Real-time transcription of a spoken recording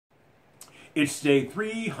It's day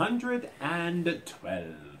 312.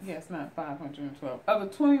 Yes, not 512. Of the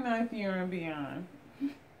 29th year and beyond.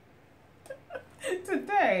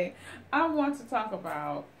 Today, I want to talk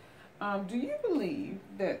about, do you believe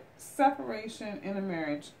that separation in a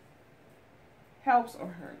marriage helps or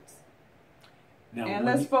hurts? Now, and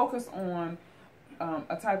let's focus on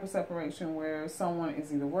a type of separation where someone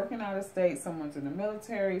is either working out of state, someone's in the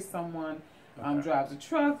military, someone drives a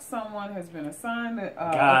truck, someone has been assigned a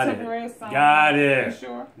temporary assignment. Got it. You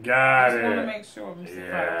sure? Got it. I just want to make sure, Mr.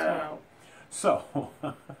 Yeah. 512. So,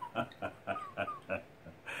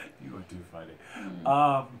 you are too funny.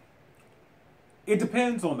 It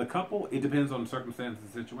depends on the couple. It depends on circumstances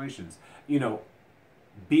and situations. You know,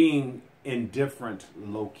 being in different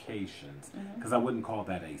locations, because I wouldn't call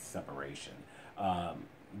that a separation,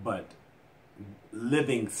 but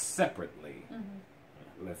living separately,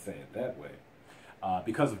 let's say it that way,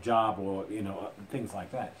 because of job or, you know, things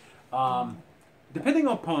like that. Depending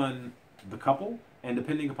upon the couple and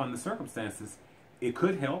depending upon the circumstances, it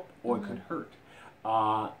could help or it could hurt.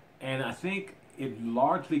 And I think it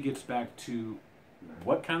largely gets back to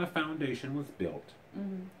what kind of foundation was built.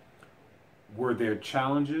 Were there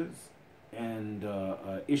challenges and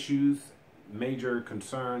issues, major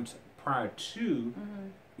concerns prior to,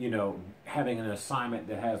 you know, having an assignment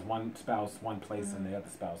that has one spouse one place and the other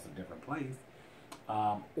spouse a different place?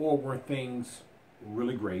 Or were things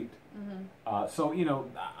really great? So, you know,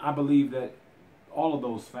 I believe that all of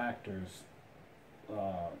those factors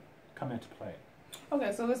come into play.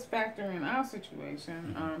 Okay, so let's factor in our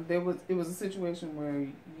situation. It was a situation where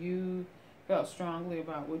you felt strongly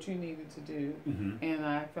about what you needed to do, and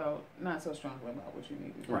I felt not so strongly about what you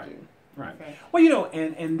needed to do. Right. Okay. Well, you know,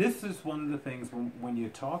 and this is one of the things when you're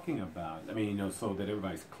talking about, I mean, you know, so that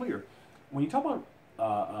everybody's clear, when you talk about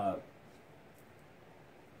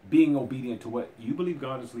being obedient to what you believe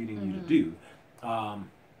God is leading you to do,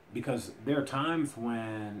 because there are times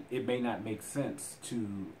when it may not make sense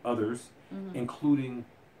to others, including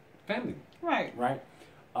family. Right.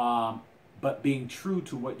 But being true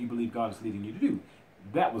to what you believe God is leading you to do.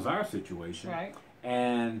 That was our situation. Right.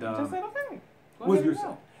 And just said, okay. Was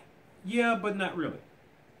yourself. Yeah, but not really.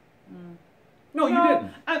 No, you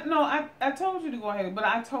didn't. I told you to go ahead, but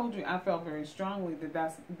I told you I felt very strongly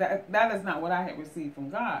that is not what I had received from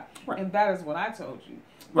God, and that is what I told you.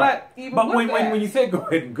 Right. But when you said go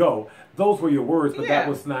ahead and go, those were your words, but that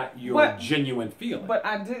was not your genuine feeling. But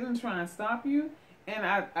I didn't try and stop you, and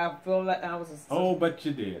I feel like I was. But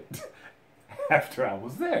you did. After I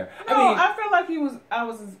was there. No, I feel like I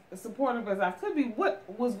was as supportive as I could be. What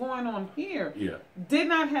was going on here did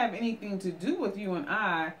not have anything to do with you and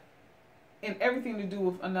I, and everything to do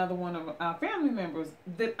with another one of our family members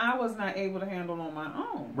that I was not able to handle on my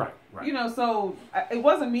own. Right. You know, so it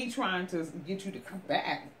wasn't me trying to get you to come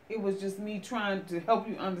back. It was just me trying to help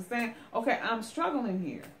you understand, okay, I'm struggling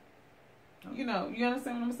here. You know, you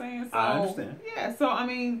understand what I'm saying? So, I understand. Yeah, so I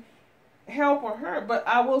mean, help or hurt, but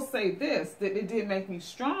I will say this, that it did make me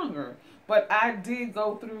stronger. But I did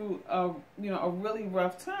go through a really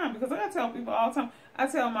rough time, because I tell people all the time, I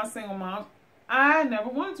tell my single moms, I never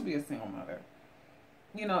wanted to be a single mother.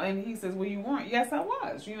 You know, and he says, well, you weren't. Yes, I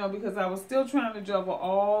was, you know, because I was still trying to juggle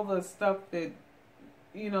all the stuff that,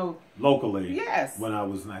 you know. Locally. Yes. When I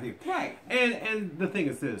was not here. Right. And the thing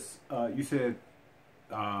is this, you said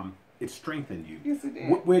it strengthened you. Yes, it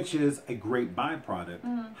did. Which is a great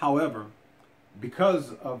byproduct. However,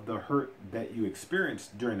 because of the hurt that you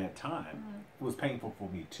experienced during that time, it was painful for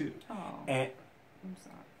me too. Oh. And I'm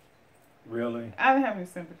sorry. Really? I didn't have any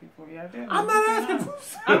sympathy for you. I didn't. I'm not asking for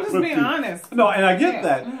sympathy. I'm just being honest. No, and I get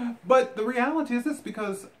that. But the reality is this,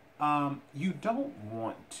 because you don't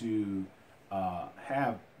want to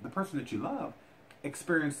have the person that you love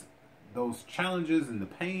experience those challenges and the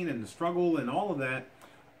pain and the struggle and all of that,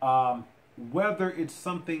 whether it's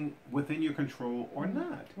something within your control or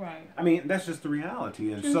not. Right. I mean, that's just the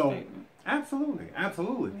reality. And True so, statement.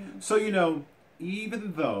 Absolutely. So, you know,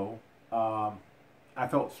 even though I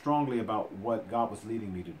felt strongly about what God was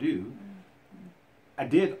leading me to do, I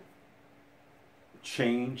did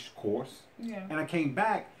change course. Yeah. And I came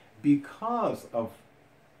back because of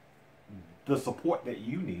the support that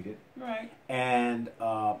you needed. Right. And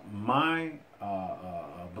my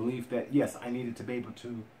belief that, yes, I needed to be able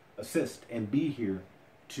to assist and be here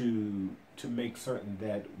to make certain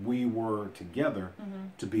that we were together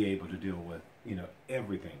to be able to deal with, you know,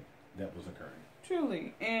 everything that was occurring.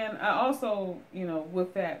 Truly. And I also, you know,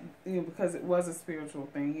 with that, you know, because it was a spiritual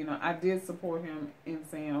thing, you know, I did support him in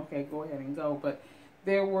saying, okay, go ahead and go. But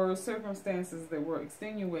there were circumstances that were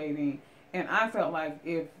extenuating, and I felt like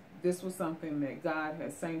if this was something that God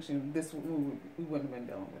has sanctioned, we wouldn't have been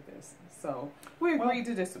dealing with this. So we agreed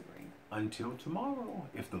to disagree. Until tomorrow,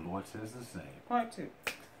 if the Lord says the same. Part 2.